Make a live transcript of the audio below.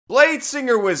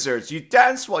Bladesinger Wizards, you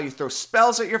dance while you throw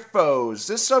spells at your foes.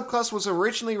 This subclass was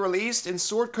originally released in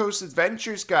Sword Coast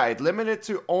Adventures Guide, limited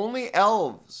to only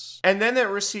elves. And then it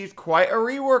received quite a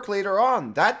rework later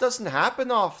on. That doesn't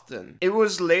happen often. It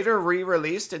was later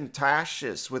re-released in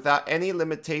Tashes without any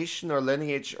limitation or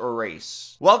lineage or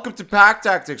race. Welcome to Pack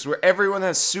Tactics, where everyone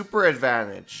has super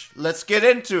advantage. Let's get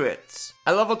into it.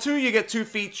 At level 2, you get 2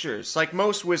 features, like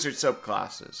most wizard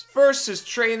subclasses. First is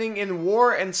training in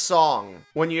war and song.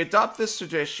 When you adopt this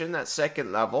tradition at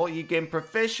 2nd level, you gain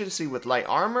proficiency with light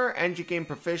armor, and you gain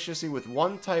proficiency with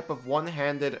one type of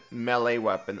one-handed melee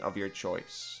weapon of your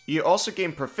choice. You also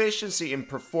gain proficiency in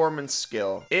performance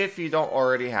skill, if you don't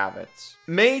already have it.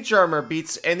 Mage armor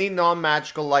beats any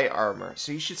non-magical light armor,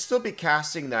 so you should still be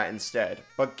casting that instead.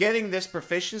 But getting this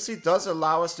proficiency does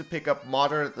allow us to pick up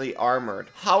moderately armored.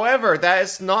 However, that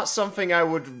is not something I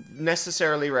would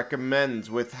necessarily recommend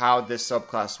with how this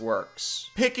subclass works.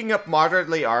 Picking up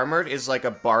moderately armored is like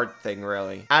a bard thing,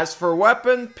 really. As for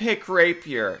weapon, pick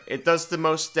rapier. It does the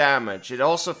most damage. It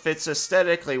also fits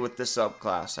aesthetically with the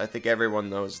subclass. I think everyone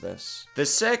knows this. The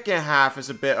second half is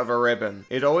a bit of a ribbon.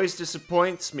 It always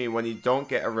disappoints me when you don't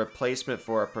get a replacement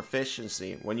for a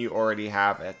proficiency when you already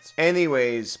have it.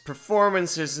 Anyways,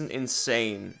 performance isn't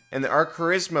insane, and our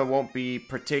charisma won't be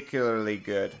particularly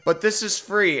good. But this is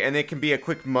free, and it can be a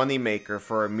quick moneymaker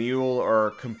for a mule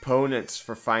or components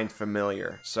for Find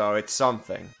Familiar, so it's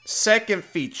something. Second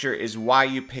feature is why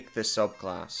you pick this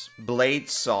subclass. Blade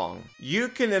Song. You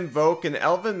can invoke an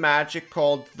elven magic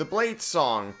called the Blade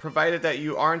Song, provided that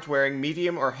you aren't wearing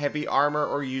medium or heavy armor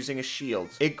or using a shield.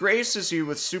 It graces you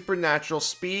with supernatural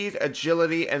speed,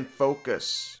 agility, and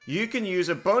focus. You can use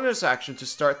a bonus action to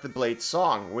start the Blade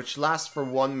Song, which lasts for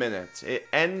 1 minute. It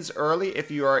ends early if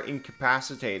you are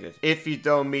incapacitated, if you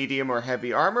don't medium or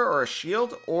heavy armor or a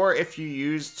shield, or if you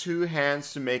use 2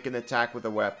 hands to make an attack with a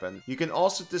weapon. You can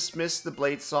also dismiss the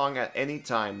Blade Song at any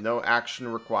time, no action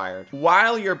required.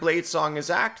 While your Blade Song is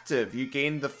active, you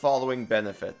gain the following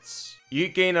benefits. You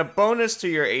gain a bonus to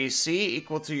your AC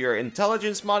equal to your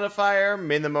intelligence modifier,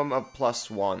 minimum of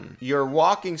 +1. Your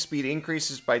walking speed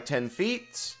increases by 10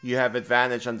 feet. You have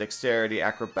advantage on dexterity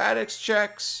acrobatics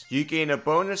checks. You gain a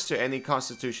bonus to any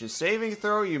constitution saving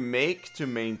throw you make to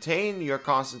maintain your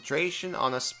concentration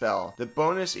on a spell. The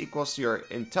bonus equals to your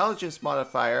intelligence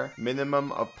modifier,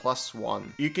 minimum of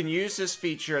 +1. You can use this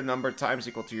feature a number of times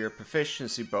equal to your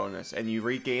proficiency bonus, and you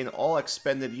regain all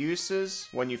expended uses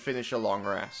when you finish a long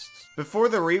rest. Before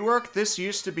the rework, this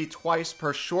used to be twice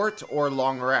per short or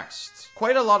long rest.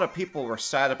 Quite a lot of people were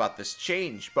sad about this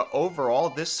change, but overall,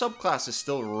 this subclass is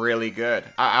still really good.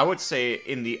 I would say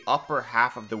in the upper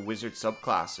half of the wizard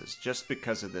subclasses, just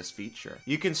because of this feature.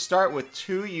 You can start with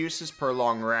 2 uses per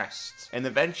long rest, and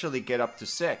eventually get up to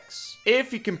 6.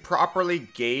 If you can properly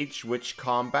gauge which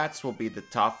combats will be the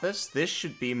toughest, this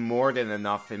should be more than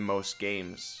enough in most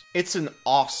games. It's an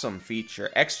awesome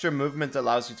feature. Extra movement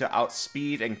allows you to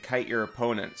outspeed and kite your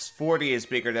opponents. 40 is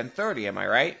bigger than 30, am I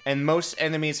right? And most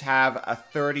enemies have a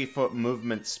 30-foot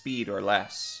movement speed or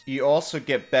less. You also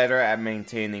get better at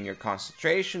maintaining your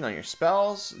concentration on your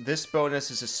spells. This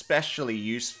bonus is especially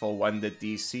useful when the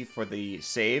DC for the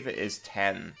save is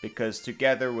 10, because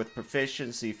together with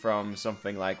proficiency from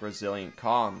something like Resilient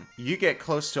Con, you get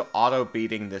close to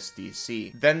auto-beating this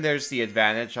DC. Then there's the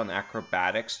advantage on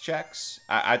acrobatics checks.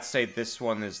 I'd say this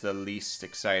one is the least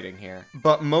exciting here.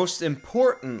 But most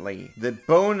importantly, the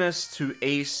bonus to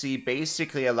AC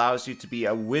basically allows you to be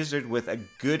a wizard with a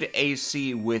good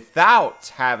AC without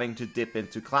having to dip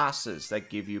into classes that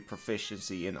give you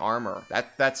proficiency in armor.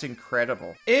 That's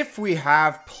incredible. If we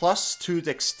have +2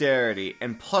 dexterity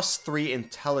and +3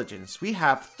 intelligence, we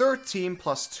have 13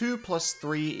 + 2 +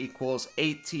 3 equals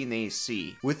 18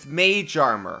 AC. With mage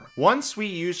armor, once we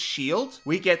use shield,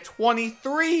 we get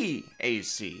 23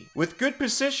 AC. With good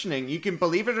positioning, you can,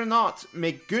 believe it or not,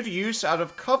 make good use out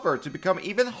of cover to become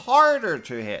even harder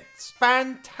to hit.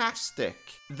 Fantastic.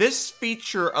 This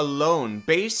feature alone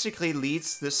basically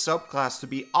leads this subclass to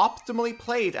be optimally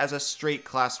played as a straight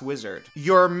class wizard.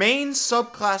 Your main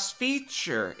subclass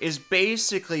feature is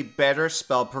basically better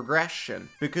spell progression,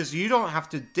 because you don't have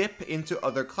to dip into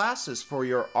other classes for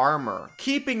your armor.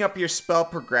 Keeping up your spell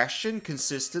progression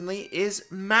consistently is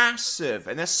massive,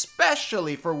 and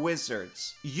especially for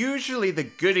wizards. Usually the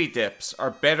goody dips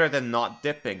are better than not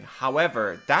dipping,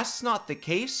 however, that's not the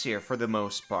case here for the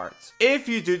most part. If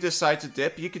you do decide to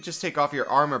dip, you could just take off your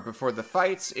armor before the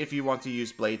fights if you want to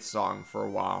use Blade Song for a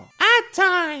while. ad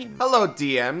time! Hello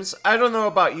DMs, I don't know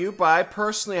about you, but I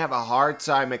personally have a hard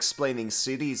time explaining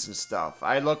cities and stuff.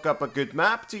 I look up a good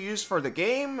map to use for the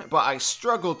game, but I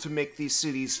struggle to make these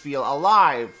cities feel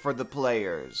alive for the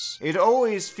players. It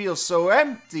always feels so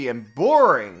empty and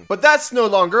boring. But that's no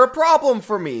longer a problem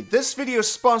for me. This video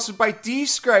is sponsored by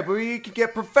Describe, where you can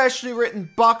get professionally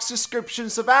written box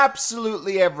descriptions of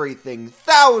absolutely everything,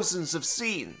 thousands of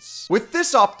scenes. With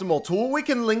this optimal tool, we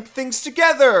can link things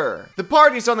together. The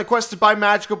party's on a quest to buy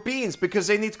magical beans because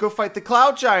they need to go fight the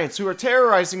cloud giants who are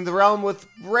terrorizing the realm with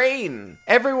rain.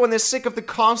 Everyone is sick of the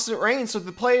constant rain, so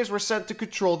the players were sent to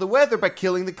control the weather by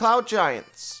killing the cloud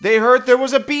giants. They heard there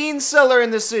was a bean cellar in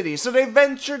the city, so they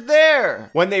ventured there.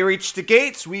 When they reached the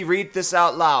gates, we read this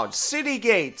out loud. City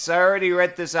gates. I already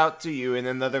read this out to you in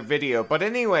another video, but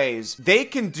anyways, they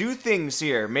can do things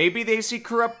here. Maybe they see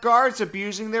corrupt guards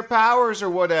abusing their powers or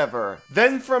whatever.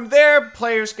 Then from there,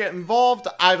 players get involved.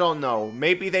 I don't know.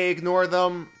 Maybe they ignore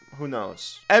them. Who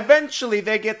knows? Eventually,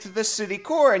 they get to the city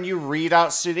core and you read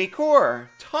out city core.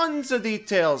 Tons of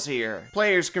details here.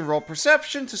 Players can roll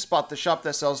perception to spot the shop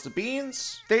that sells the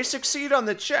beans. They succeed on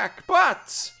the check,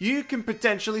 but you can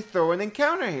potentially throw an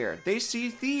encounter here. They see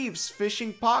thieves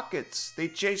fishing pockets. They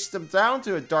chase them down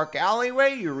to a dark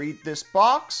alleyway. You read this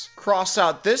box, cross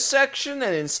out this section,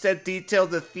 and instead detail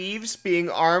the thieves being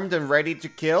armed and ready to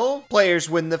kill. Players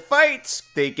win the fight.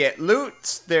 They get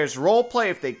loot. There's roleplay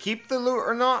if they keep the loot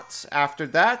or not. After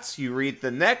that, you read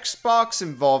the next box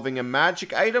involving a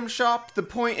magic item shop. The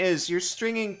point is, you're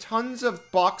stringing tons of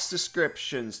box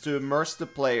descriptions to immerse the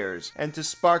players and to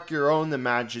spark your own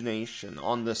imagination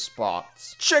on the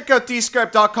spot. Check out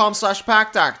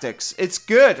dscribe.com/packtactics. It's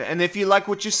good, and if you like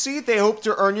what you see, they hope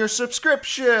to earn your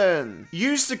subscription.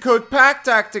 Use the code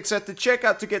PACKTACTICS at the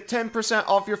checkout to get 10%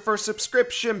 off your first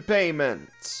subscription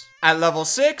payment. At level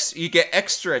 6, you get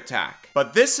extra attack.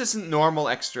 But this isn't normal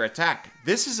extra attack.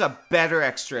 This is a better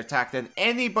extra attack than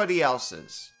anybody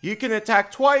else's. You can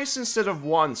attack twice instead of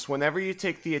once whenever you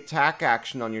take the attack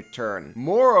action on your turn.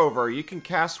 Moreover, you can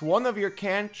cast one of your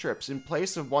cantrips in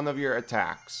place of one of your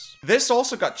attacks. This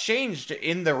also got changed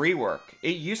in the rework.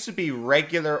 It used to be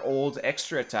regular old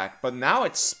extra attack, but now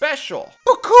it's special.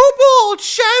 Kobold!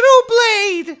 Shadow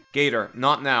Blade! Gator,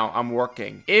 not now, I'm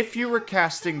working. If you were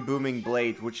casting Booming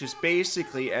Blade, which is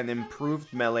basically an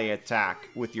improved melee attack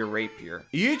with your rapier,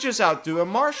 you just outdo a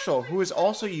marshal who is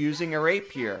also using a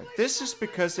rapier. This is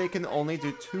because they can only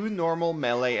do 2 normal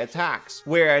melee attacks,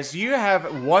 whereas you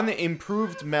have 1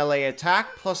 improved melee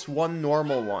attack plus 1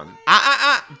 normal one.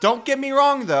 Don't get me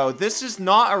wrong though, this is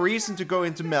not a reason to go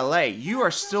into melee. You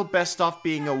are still best off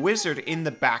being a wizard in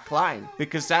the back line,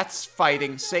 because that's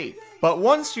fighting safe. But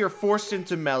once you're forced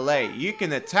into melee, you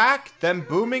can attack, then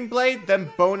Booming Blade,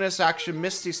 then bonus action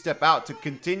Misty Step out to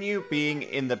continue being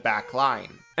in the back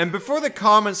line. And before the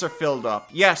comments are filled up,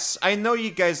 yes, I know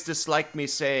you guys dislike me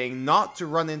saying not to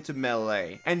run into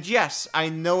melee. And yes, I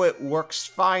know it works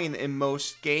fine in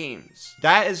most games.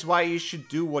 That is why you should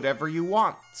do whatever you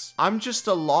want. I'm just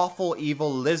a lawful evil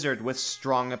lizard with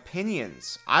strong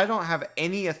opinions. I don't have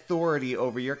any authority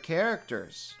over your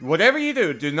characters. Whatever you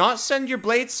do, do not send your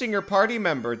Bladesinger party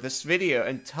member this video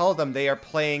and tell them they are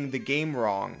playing the game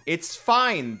wrong. It's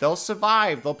fine, they'll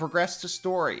survive, they'll progress the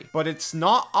story. But it's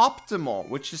not optimal,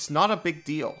 which is not a big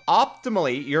deal.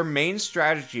 Optimally, your main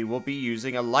strategy will be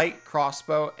using a light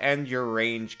crossbow and your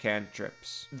range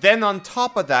cantrips. Then on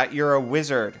top of that, you're a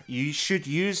wizard. You should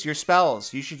use your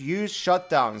spells. You should use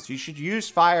shutdowns. You should use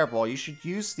fireball. You should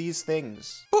use these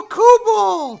things. But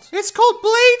Kobold! It's called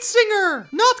Bladesinger,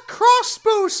 not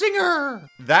Crossbow Singer!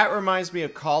 That reminds me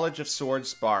of College of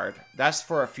Swords Bard. That's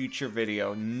for a future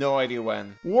video, no idea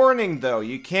when. Warning though,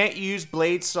 you can't use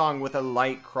Blade Song with a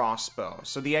light crossbow.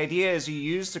 So the idea is you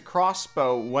use the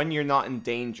crossbow when you're not in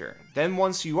danger. Then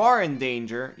once you are in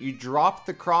danger, you drop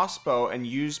the crossbow and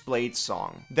use Blade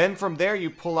Song. Then from there you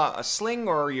pull out a sling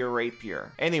or your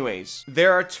rapier. Anyways,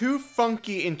 there are 2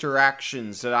 funky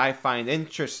interactions that I find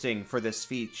interesting for this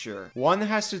feature. One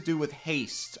has to do with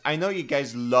haste. I know you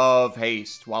guys love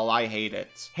haste, while I hate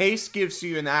it. Haste gives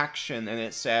you an action and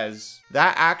it says,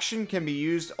 that action can be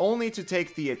used only to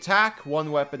take the attack,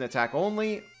 1 weapon attack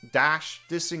only, dash,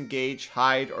 disengage,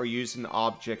 hide, or use an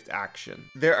object action.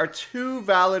 There are 2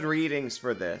 valid readings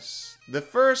for this. The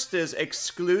first is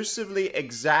exclusively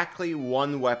exactly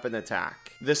 1 weapon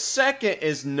attack. The second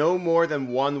is no more than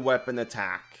 1 weapon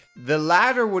attack. The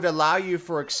latter would allow you,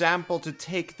 for example, to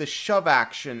take the shove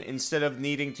action instead of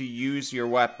needing to use your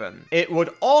weapon. It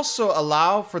would also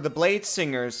allow for the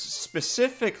Bladesingers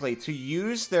specifically to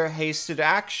use their hasted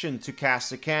action to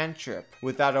cast a cantrip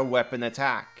without a weapon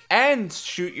attack. and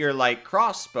shoot your light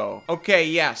crossbow. Okay,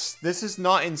 yes, this is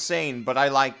not insane, but I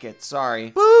like it,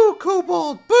 sorry. Boo,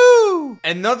 Kobold, boo!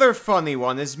 Another funny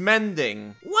one is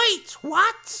mending. Wait,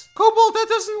 what? Kobold, that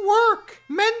doesn't work.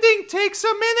 Mending takes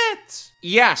a minute.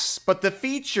 Yes, but the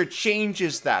feature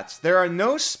changes that. There are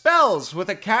no spells with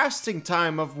a casting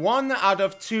time of 1 out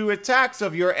of 2 attacks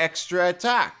of your extra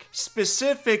attack.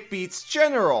 Specific beats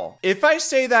general. If I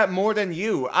say that more than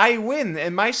you, I win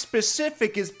and my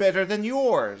specific is better than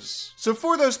yours. So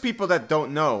for those people that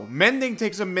don't know, mending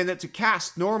takes a minute to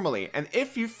cast normally, and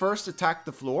if you first attack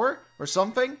the floor or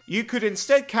something, you could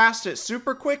instead cast it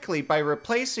super quickly by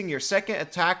replacing your second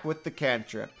attack with the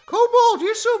cantrip. Kobold,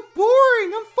 you're so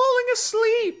boring. I'm falling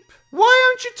asleep. Why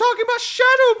aren't you talking about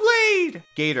Shadow Blade?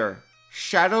 Gator,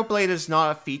 Shadow Blade is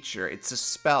not a feature, it's a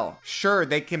spell. Sure,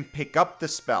 they can pick up the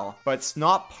spell, but it's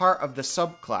not part of the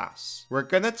subclass. We're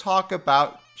gonna talk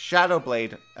about Shadow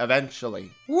Blade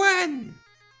eventually. When?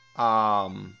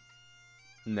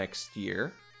 Next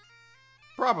year.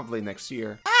 Probably next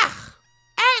year. Ugh!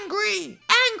 Angry!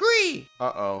 Angry!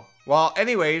 Uh-oh. Well,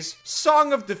 anyways,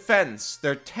 Song of Defense,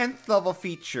 their 10th level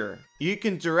feature. You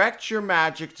can direct your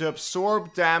magic to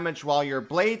absorb damage while your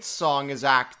blade song is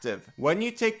active. When you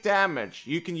take damage,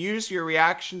 you can use your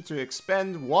reaction to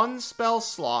expend 1 spell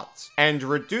slot and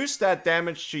reduce that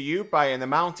damage to you by an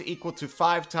amount equal to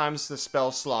 5 times the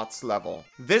spell slot's level.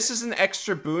 This is an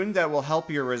extra boon that will help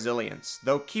your resilience,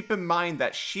 though keep in mind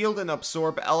that shield and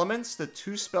absorb elements, the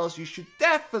 2 spells you should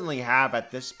definitely have at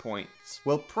this point,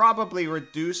 will probably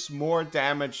reduce more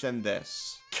damage than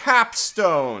this.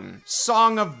 Capstone,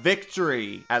 Song of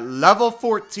Victory. At level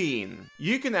 14,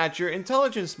 you can add your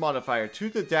intelligence modifier to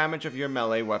the damage of your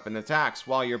melee weapon attacks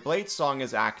while your blade song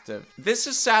is active. This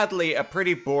is sadly a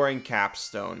pretty boring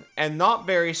capstone, and not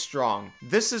very strong.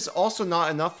 This is also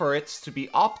not enough for it to be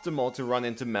optimal to run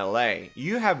into melee.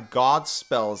 You have god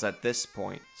spells at this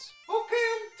point. Okay,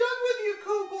 I'm done with you,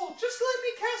 Kobold. Just let me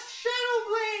cast Shadow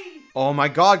Blade. Oh my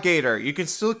god, Gator, you can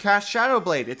still cast Shadow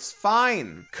Blade, it's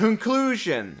fine.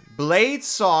 Conclusion. Blade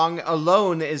Song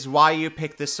alone is why you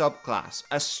pick the subclass.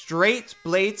 A straight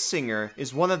Bladesinger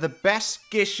is one of the best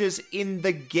gishes in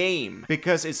the game,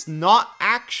 because it's not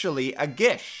actually a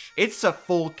gish. It's a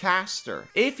full caster.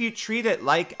 If you treat it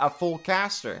like a full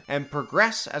caster and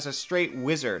progress as a straight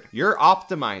wizard, you're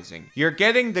optimizing. You're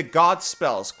getting the god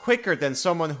spells quicker than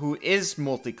someone who is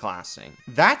multiclassing.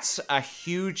 That's a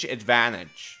huge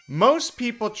advantage. Most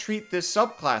people treat this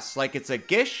subclass like it's a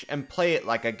gish and play it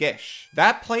like a gish.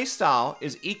 That playstyle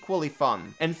is equally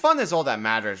fun, and fun is all that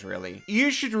matters really.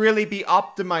 You should really be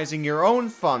optimizing your own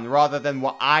fun rather than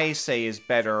what I say is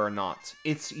better or not.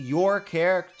 It's your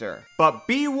character. But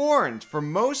be warned, for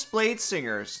most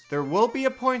Bladesingers, there will be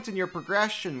a point in your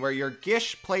progression where your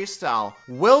gish playstyle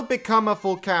will become a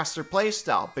full caster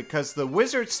playstyle because the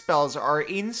wizard spells are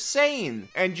insane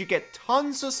and you get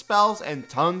tons of spells and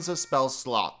tons of spell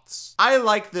slots. I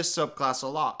like this subclass a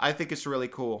lot. I think it's really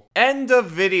cool. End of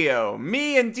video.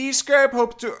 Me and DScribe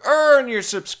hope to earn your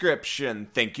subscription.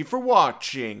 Thank you for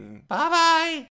watching. Bye-bye.